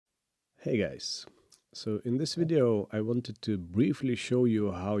Hey guys, so in this video I wanted to briefly show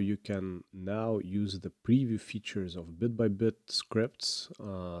you how you can now use the preview features of bit-by-bit scripts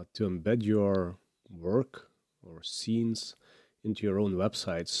to embed your work or scenes into your own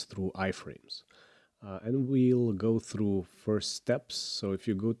websites through iframes. And we'll go through first steps. So if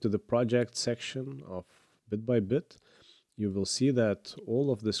you go to the project section of bit-by-bit, you will see that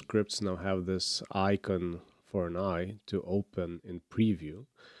all of the scripts now have this icon for an eye to open in preview.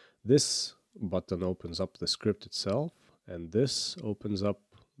 This button opens up the script itself, and this opens up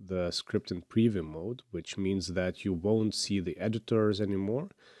the script in preview mode, which means that you won't see the editors anymore.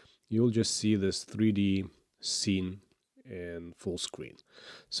 You'll just see this 3D scene in full screen.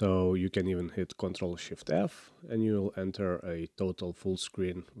 So you can even hit Ctrl-Shift-F and you'll enter a total full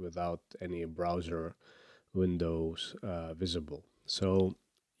screen without any browser windows visible. So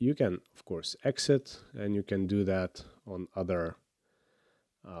you can, of course, exit, and you can do that on other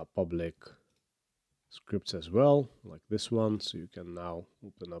public scripts as well, like this one. So you can now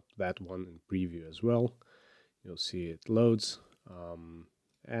open up that one in preview as well. You'll see it loads.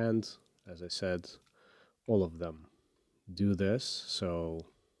 And as I said, all of them do this. So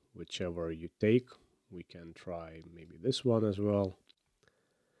whichever you take, we can try maybe this one as well.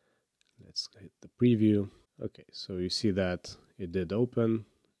 Let's hit the preview. Okay, so you see that it did open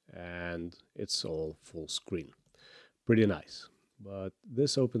and it's all full screen. Pretty nice. But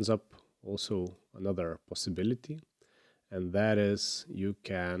this opens up also another possibility, and that is you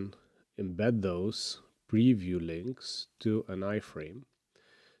can embed those preview links to an iframe.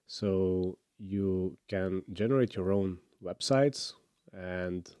 So you can generate your own websites,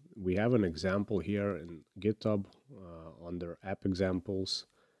 and we have an example here in GitHub under app examples.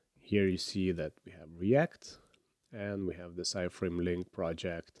 Here you see that we have React and we have this iframe link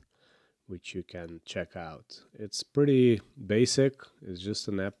project, which you can check out. It's pretty basic. It's just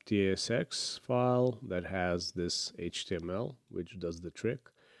an app.tsx file that has this HTML, which does the trick.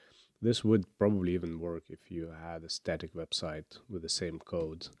 This would probably even work if you had a static website with the same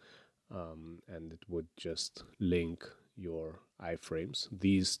code, and it would just link your iframes.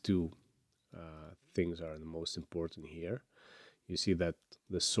 These two things are the most important here. You see that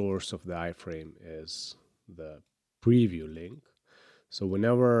the source of the iframe is the preview link. So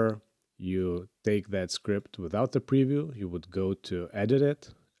whenever you take that script without the preview, you would go to edit it,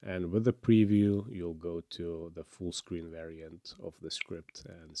 and with the preview you'll go to the full screen variant of the script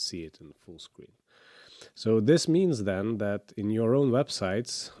and see it in full screen. So this means then that in your own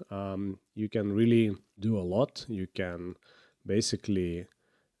websites you can really do a lot. You can basically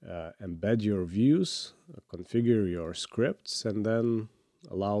embed your views, configure your scripts, and then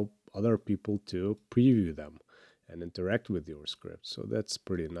allow other people to preview them and interact with your script. So that's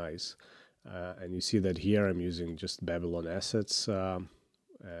pretty nice. And you see that here I'm using just Babylon assets,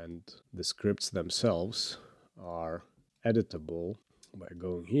 and the scripts themselves are editable by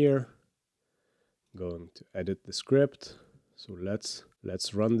going here, going to edit the script. So let's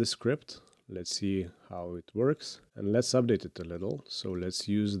run the script. Let's see how it works, and let's update it a little. So let's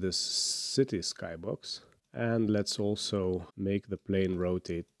use this city skybox, and let's also make the plane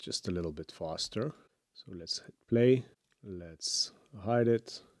rotate just a little bit faster. So let's hit play, let's hide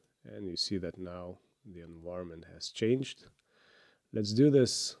it, and you see that now the environment has changed. Let's do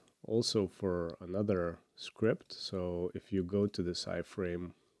this also for another script. So if you go to this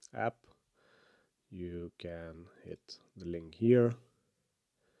iframe app, you can hit the link here.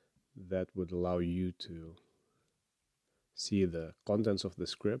 That would allow you to see the contents of the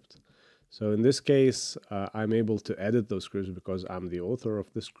script. So in this case, I'm able to edit those scripts because I'm the author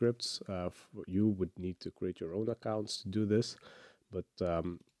of the scripts. You would need to create your own accounts to do this, but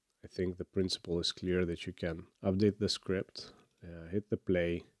I think the principle is clear that you can update the script, hit the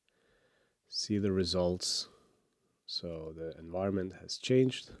play, see the results. So the environment has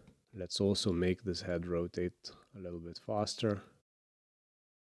changed. Let's also make this head rotate a little bit faster.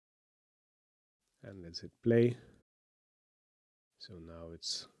 And let's hit play. So now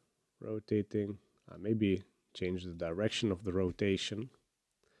it's rotating. Maybe change the direction of the rotation.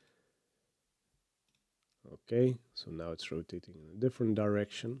 Okay, so now it's rotating in a different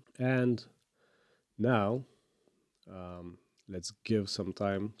direction. And now let's give some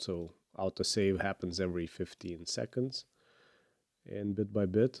time. So autosave happens every 15 seconds in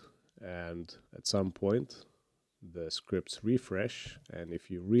bit-by-bit, and at some point the scripts refresh, and if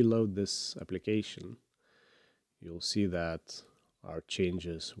you reload this application, you'll see that our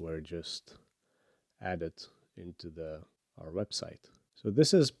changes were just added into our website. So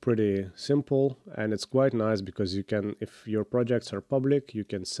this is pretty simple, and it's quite nice because you can, if your projects are public, you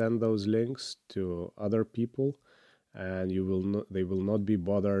can send those links to other people, and they will not be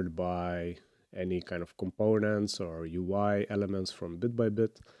bothered by any kind of components or UI elements from Bit by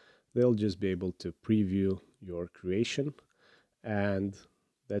Bit. They'll just be able to preview your creation, and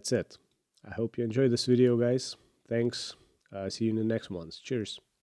that's it. I hope you enjoyed this video, guys. Thanks. See you in the next ones. Cheers.